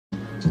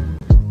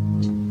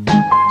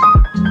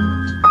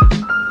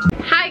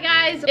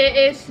it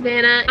is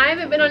Savannah. I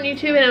haven't been on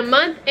YouTube in a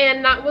month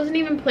and that wasn't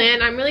even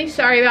planned. I'm really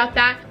sorry about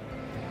that.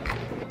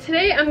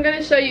 Today I'm going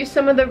to show you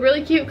some of the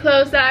really cute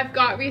clothes that I've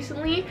got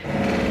recently.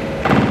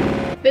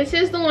 This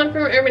is the one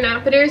from Urban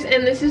Outfitters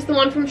and this is the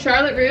one from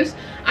Charlotte Russe.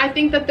 I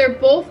think that they're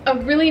both a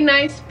really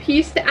nice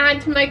piece to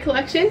add to my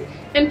collection,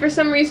 and for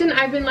some reason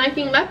I've been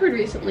liking leopard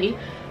recently.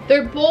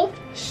 They're both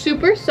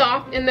super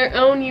soft in their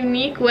own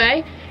unique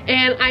way,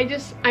 and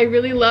I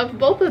really love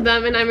both of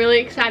them and I'm really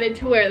excited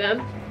to wear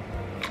them.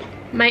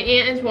 My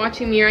aunt is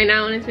watching me right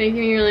now and it's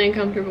making me really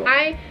uncomfortable.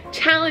 I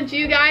challenge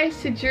you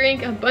guys to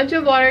drink a bunch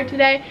of water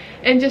today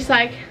and just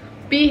like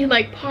be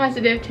like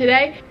positive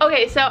today.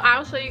 Okay, so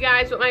I'll show you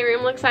guys what my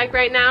room looks like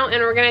right now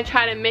and we're gonna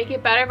try to make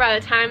it better by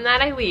the time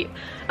that I leave.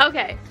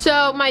 Okay,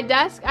 so my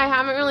desk I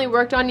haven't really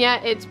worked on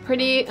yet. It's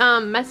pretty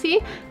messy,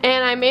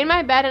 and I made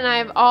my bed and I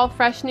have all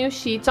fresh new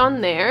sheets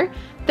on there.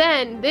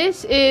 Then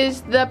this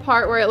is the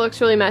part where it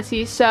looks really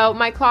messy. So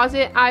my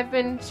closet, I've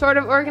been sort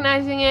of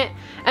organizing it,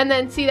 and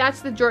then see,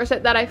 that's the drawer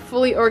set that I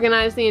fully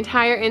organized the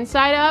entire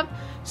inside of.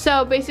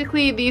 So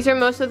basically these are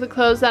most of the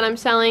clothes that I'm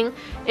selling,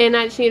 and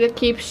I just need to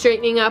keep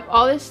straightening up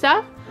all this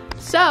stuff.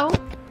 So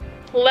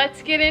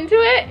let's get into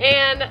it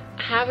and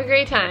have a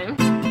great time.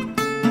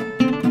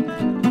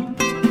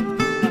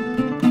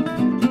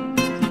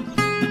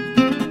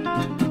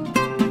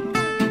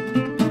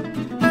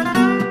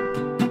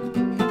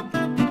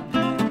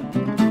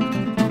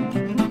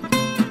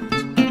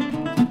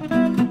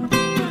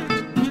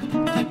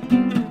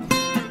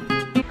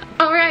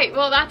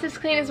 Well, that's as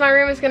clean as my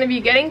room is going to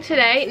be getting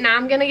today. Now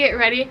I'm going to get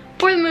ready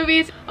for the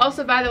movies.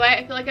 Also, by the way,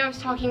 I feel like I was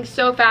talking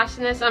so fast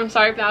in this. I'm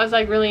sorry if that was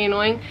like really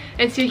annoying.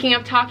 And speaking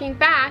of talking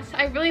fast,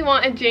 I really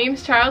want a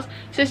James Charles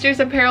Sisters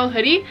Apparel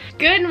hoodie.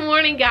 Good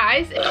morning,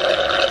 guys.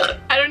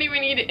 I don't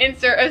even need to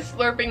insert a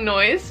slurping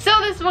noise. So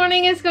this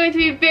morning is going to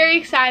be very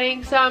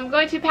exciting. So I'm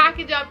going to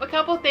package up a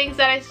couple things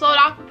that I sold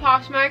off of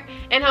Poshmark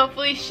and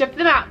hopefully ship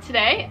them out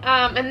today.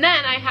 And then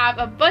I have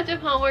a bunch of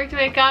homework to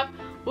make up.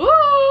 Woo,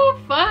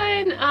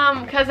 fun,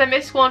 because I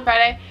missed school on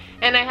Friday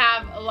and I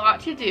have a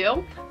lot to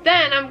do.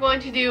 Then I'm going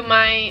to do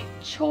my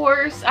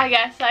chores, I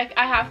guess, like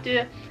I have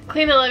to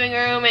clean the living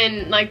room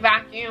and like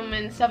vacuum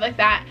and stuff like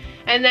that.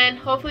 And then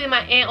hopefully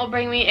my aunt will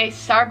bring me a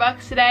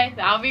Starbucks today.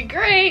 That'll be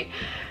great.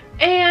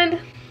 And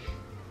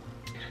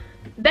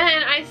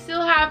then I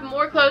still have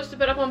more clothes to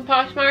put up on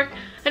Poshmark.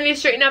 I need to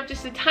straighten up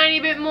just a tiny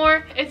bit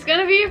more. It's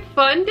gonna be a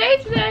fun day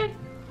today.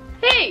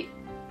 Hey!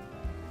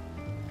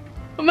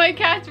 My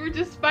cats were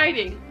just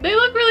fighting. They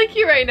look really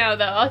cute right now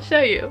though. I'll show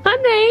you.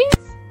 Honeys!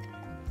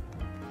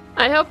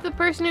 I hope the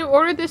person who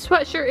ordered this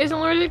sweatshirt isn't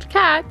allergic to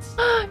cats.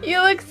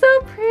 You look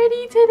so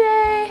pretty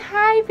today.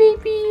 Hi,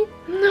 baby.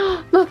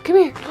 Look, come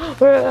here.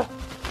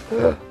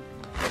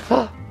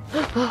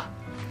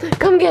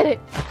 Come get it.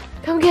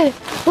 Come get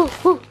it. Ooh,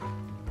 ooh.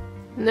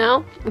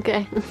 No?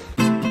 Okay.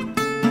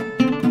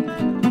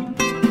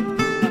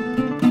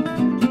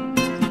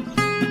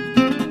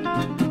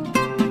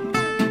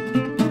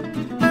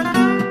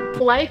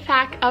 Life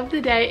hack of the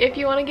day: if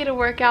you want to get a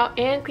workout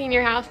and clean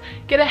your house,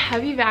 get a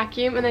heavy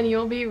vacuum and then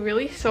you'll be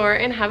really sore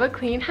and have a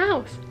clean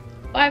house.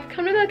 Well, I've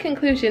come to the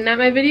conclusion that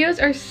my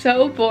videos are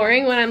so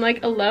boring when I'm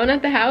like alone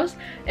at the house,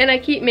 and I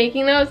keep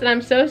making those, and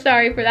I'm so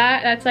sorry for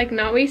that. That's like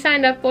not what you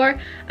signed up for.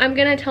 I'm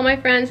gonna tell my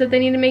friends that they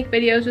need to make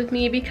videos with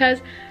me,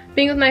 because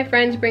being with my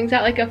friends brings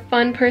out like a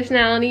fun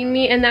personality in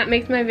me, and that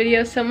makes my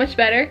videos so much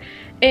better.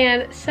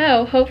 And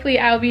so hopefully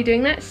I'll be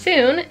doing that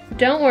soon.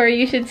 Don't worry,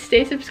 you should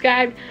stay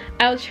subscribed.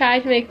 I'll try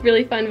to make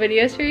really fun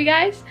videos for you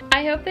guys.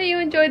 I hope that you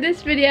enjoyed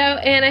this video,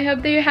 and I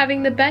hope that you're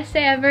having the best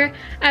day ever.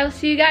 I will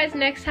see you guys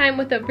next time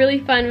with a really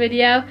fun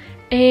video.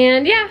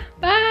 And yeah,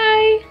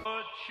 bye!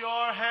 Put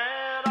your hand